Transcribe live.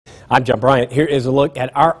I'm John Bryant. Here is a look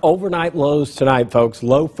at our overnight lows tonight, folks.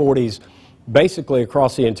 Low 40s basically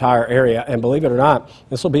across the entire area. And believe it or not,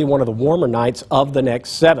 this will be one of the warmer nights of the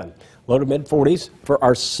next 7. Low to mid 40s for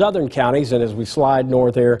our southern counties. And as we slide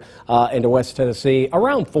north here into West Tennessee,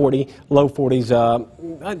 around 40, low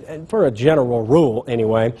 40s for a general rule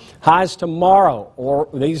anyway. Highs tomorrow, or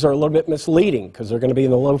these are a little bit misleading because they're going to be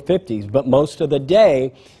in the low 50s. But most of the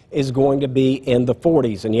day is going to be in the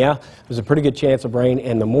 40s. And yeah, there's a pretty good chance of rain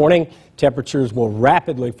in the morning. Temperatures will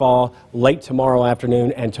rapidly fall late tomorrow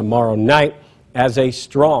afternoon and tomorrow night as a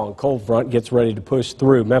strong cold front gets ready to push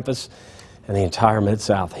through Memphis and the entire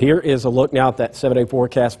Mid-South. Here is a look now at that 7-day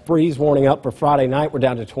forecast. Freeze warning up for Friday night. We're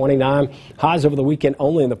down to 29. Highs over the weekend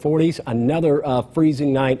only in the 40s. Another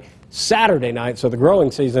freezing night Saturday night, so the growing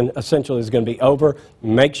season essentially is going to be over.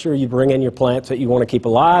 Make sure you bring in your plants that you want to keep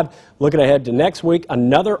alive. Looking ahead to next week,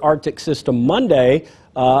 another Arctic system Monday,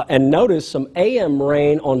 and notice some AM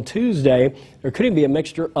rain on Tuesday. There could even be a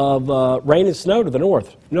mixture of rain and snow to the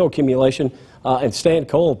north. No accumulation and staying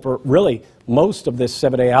cold for really most of this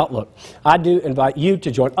 7-day outlook. I do invite you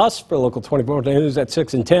to join us for Local 24 News at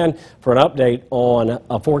 6 and 10 for an update on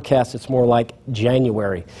a forecast that's more like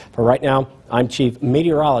January. For right now, I'm Chief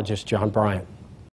Meteorologist John Bryant.